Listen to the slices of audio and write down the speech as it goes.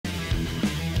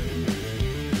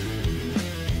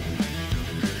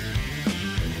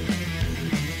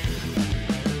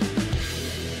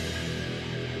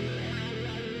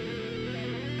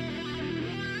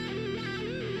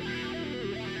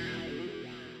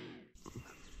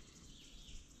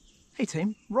Hey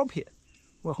team, Rob here.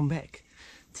 Welcome back.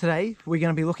 Today we're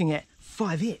going to be looking at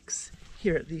 5X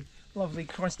here at the lovely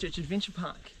Christchurch Adventure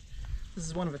Park. This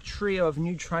is one of a trio of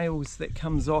new trails that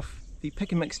comes off the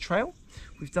Pick and Mix trail.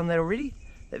 We've done that already.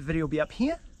 That video will be up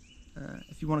here.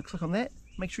 If you want to click on that,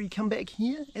 make sure you come back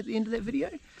here at the end of that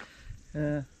video.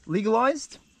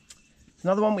 Legalised. It's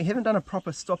another one we haven't done a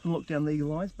proper stop and look down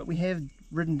legalised, but we have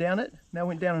ridden down it. Mel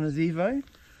went down on his Evo,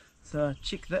 so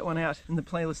check that one out in the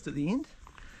playlist at the end.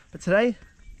 But today,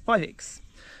 5X.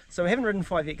 So we haven't ridden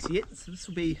 5X yet, so this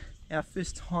will be our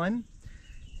first time.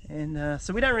 And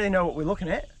so we don't really know what we're looking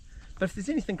at, but if there's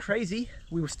anything crazy,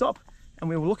 we will stop and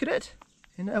we will look at it,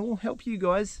 and it will help you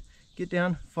guys get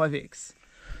down 5X.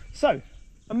 So,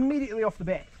 immediately off the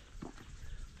bat,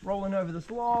 rolling over this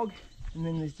log, and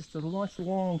then there's just a nice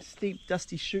long, steep,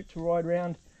 dusty chute to ride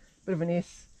around, bit of an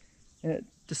S, and it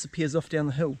disappears off down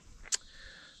the hill.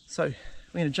 So,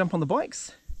 we're going to jump on the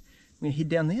bikes, we're going to head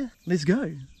down there, let's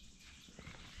go.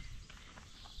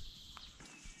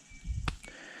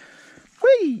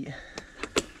 Whee!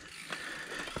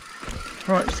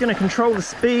 Right, just going to control the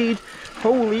speed.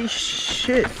 Holy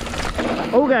shit.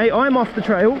 Okay, I'm off the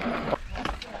trail.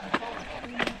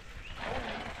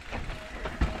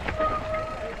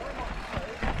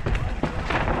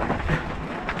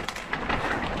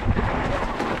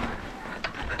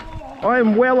 I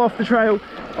am well off the trail.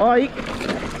 I'm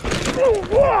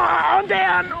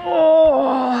down.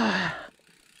 Oh,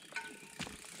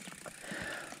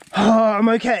 I'm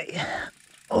okay.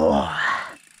 Oh.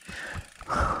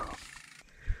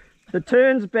 The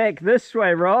turn's back this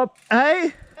way, Rob.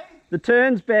 Hey? The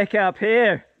turn's back up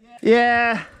here.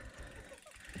 Yeah.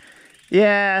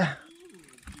 Yeah.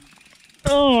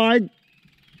 Oh,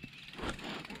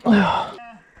 Oh.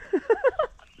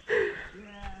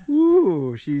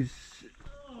 Ooh, she's...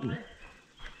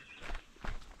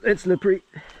 It's slippery.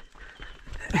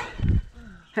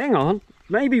 Hang on,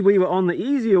 maybe we were on the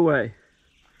easier way.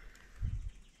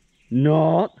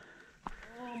 Not.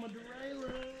 Oh, my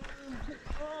derailleur.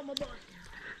 Oh, my bike.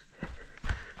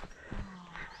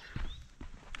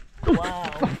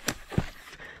 Wow.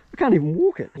 I can't even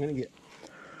walk it. I'm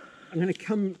gonna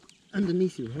come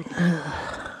underneath you, right?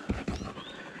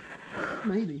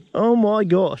 Maybe. Oh my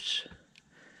gosh.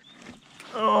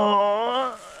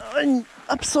 Oh, I'm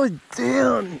upside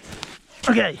down.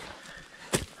 Okay.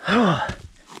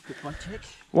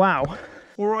 Wow.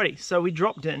 Alrighty, so we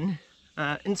dropped in.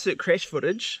 Insert crash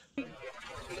footage.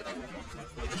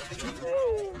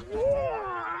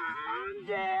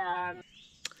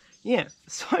 Yeah,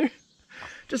 so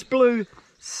just blew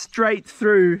straight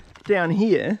through down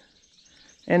here,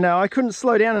 and I couldn't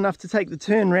slow down enough to take the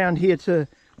turn round here to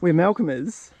where Malcolm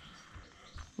is,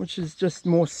 which is just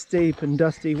more steep and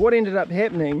dusty. What ended up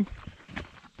happening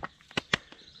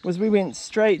was we went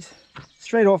straight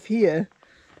off here,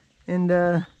 and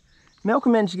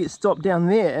Malcolm managed to get stopped down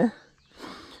there.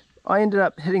 I ended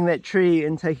up hitting that tree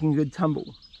and taking a good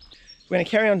tumble. We're going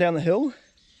to carry on down the hill,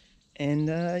 and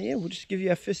yeah, we'll just give you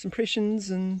our first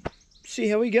impressions and see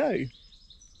how we go.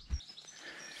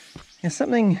 Now,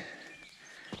 something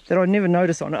that I'd never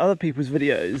noticed on other people's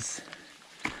videos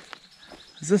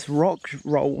is this rock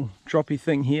roll droppy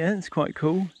thing here. It's quite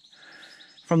cool.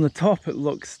 From the top it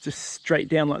looks just straight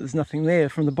down like there's nothing there.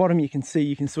 From the bottom you can see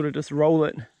you can sort of just roll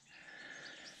it.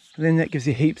 And then that gives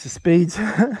you heaps of speeds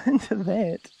into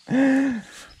that.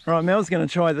 Right, Mel's going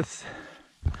to try this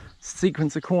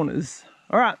sequence of corners.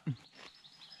 Alright.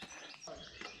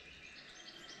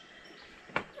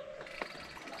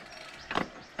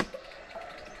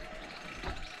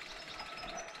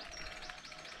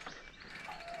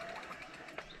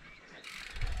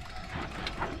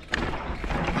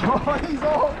 Oh, he's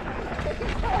off!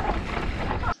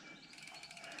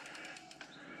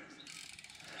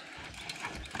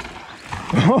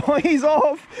 Oh, he's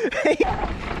off!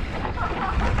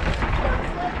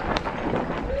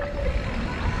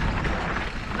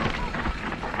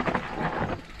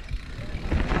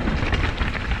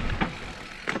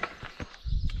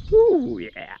 Ooh,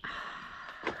 yeah.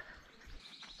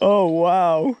 Oh,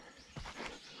 wow.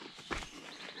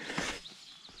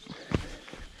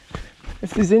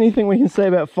 If there's anything we can say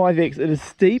about 5X, it is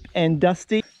steep and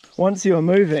dusty. Once you're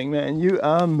moving, man, you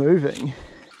are moving.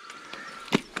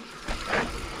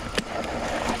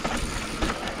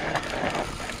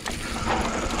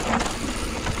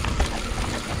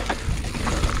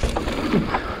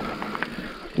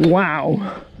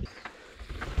 Wow.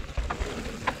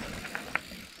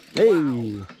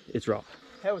 Hey, it's rough.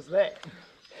 How was that?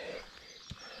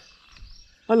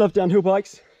 I love downhill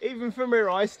bikes. Even from where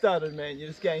I started, man, you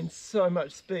just gained so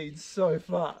much speed so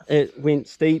fast. It went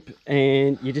steep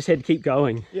and you just had to keep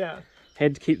going. Yeah.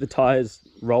 Had to keep the tyres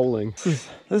rolling. This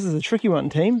is a tricky one,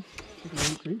 team.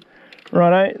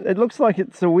 Righto, it looks like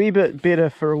it's a wee bit better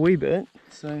for a wee bit.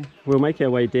 So we'll make our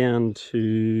way down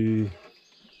to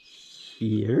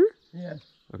here. Yeah.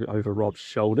 Over Rob's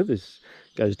shoulder. This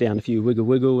goes down a few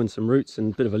wiggle and some roots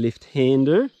and a bit of a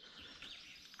left-hander.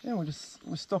 Yeah,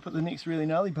 we'll stop at the next really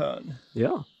gnarly part.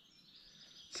 Yeah.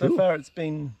 So cool. far it's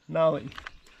been gnarly.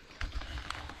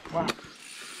 Wow.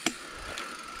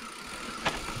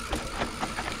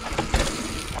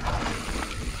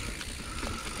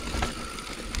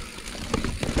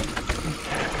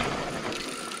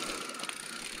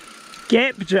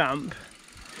 Gap jump.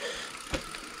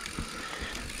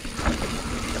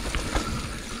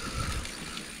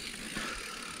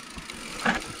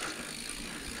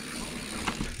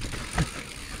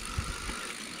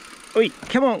 Oi,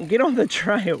 come on, get on the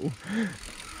trail.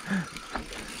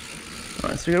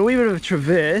 Right, so we've got a wee bit of a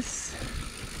traverse.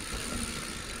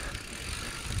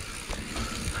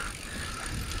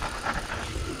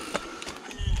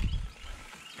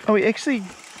 Oh, it actually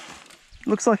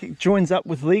looks like it joins up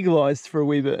with legalised for a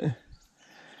wee bit.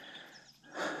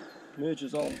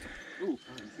 Merges on. Ooh,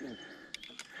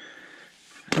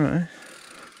 Alright.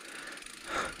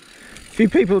 A few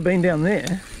people have been down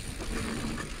there.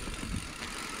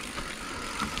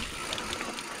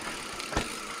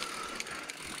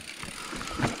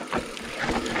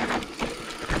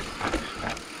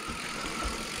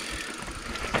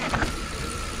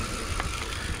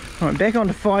 Alright, back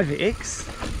onto 5X.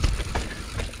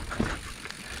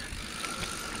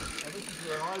 This is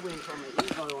where I went on the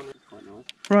Evo on it. Quite nice.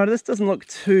 Right, this doesn't look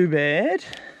too bad.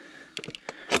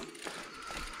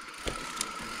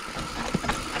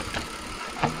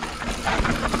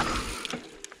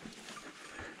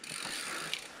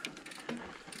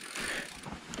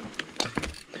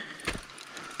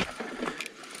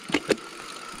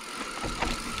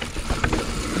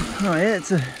 Oh yeah,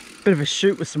 it's a bit of a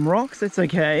shoot with some rocks, that's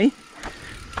okay.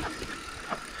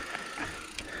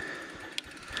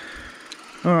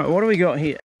 Alright, what do we got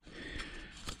here?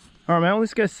 Alright mate,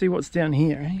 let's go see what's down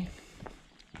here, eh?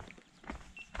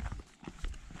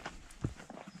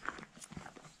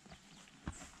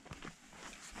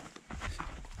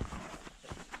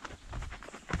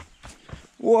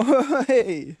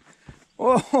 Whoa!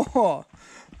 Whoa!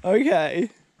 Okay.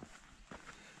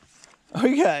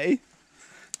 Okay.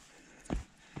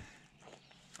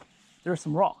 There are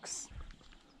some rocks.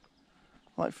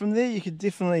 Like from there you could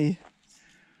definitely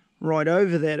ride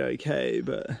over that okay,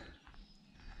 but I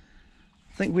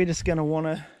think we're just going to want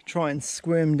to try and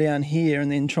squirm down here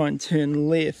and then try and turn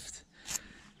left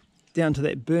down to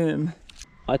that berm.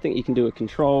 I think you can do a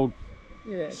controlled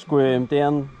squirm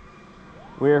down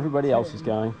where everybody else is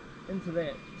going. Into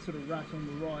that sort of rut on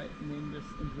the right and then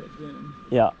just into that berm.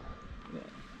 Yeah.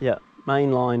 Yeah.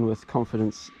 Main line with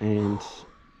confidence and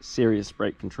serious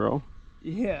brake control.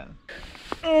 Yeah.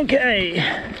 Okay.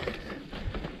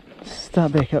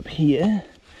 Start back up here.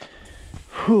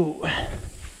 Whew.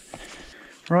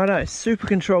 Righto, super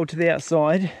controlled to the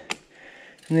outside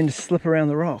and then just slip around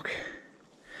the rock.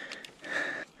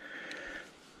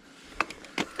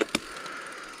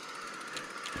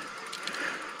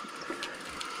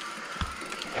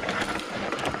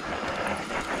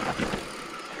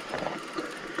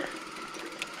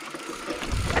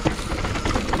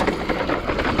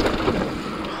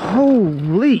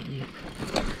 Holy!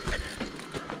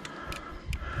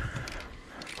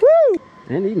 Woo!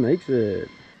 And he makes it.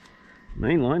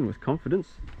 Main line with confidence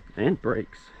and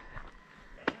brakes.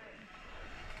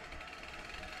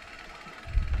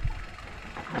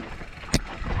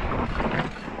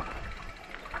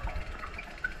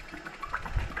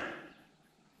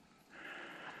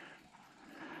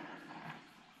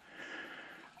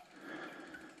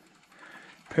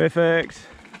 Perfect.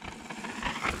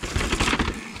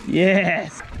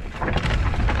 Yes.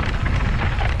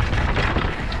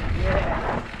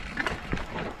 Yeah.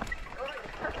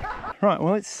 Right,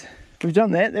 well we've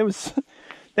done that.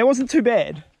 That wasn't too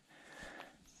bad.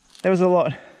 That was a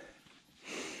lot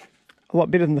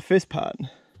better than the first part.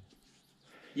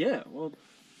 Yeah, well,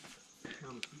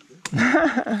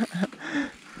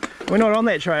 we're not on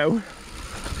that trail.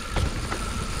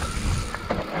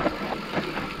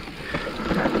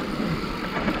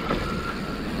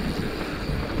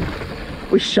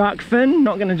 We shark fin,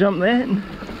 not going to jump that.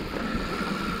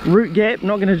 Root gap,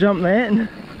 not going to jump that.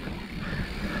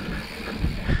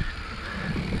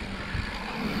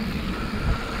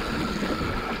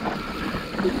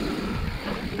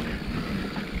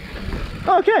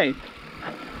 Okay.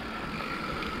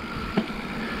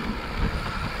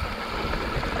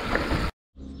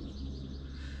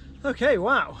 Okay,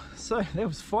 wow, so that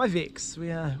was 5x.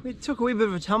 We took a wee bit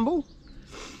of a tumble.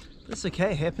 That's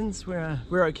okay, it happens. We're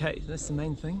okay, that's the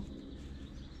main thing.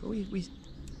 But we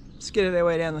skidded our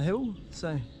way down the hill.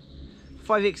 So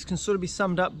 5x can sort of be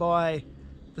summed up by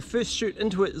the first shoot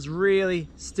into it is really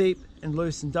steep and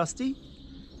loose and dusty.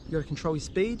 You got to control your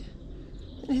speed.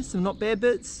 And here's some not bad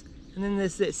bits. And then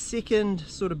there's that second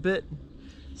sort of bit,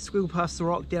 squiggle past the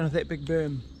rock down to that big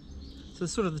berm. So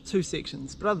it's sort of the two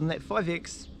sections. But other than that,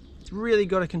 5x, it's really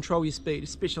got to control your speed,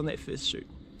 especially on that first shoot.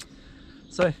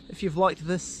 So if you've liked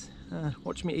this,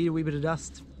 watch me eat a wee bit of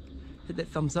dust, hit that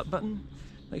thumbs up button.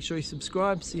 Make sure you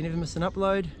subscribe so you never miss an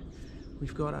upload.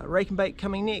 We've got rake and bake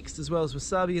coming next, as well as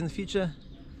wasabi in the future.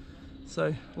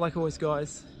 So like always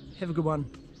guys, have a good one.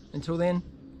 Until then,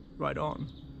 ride on.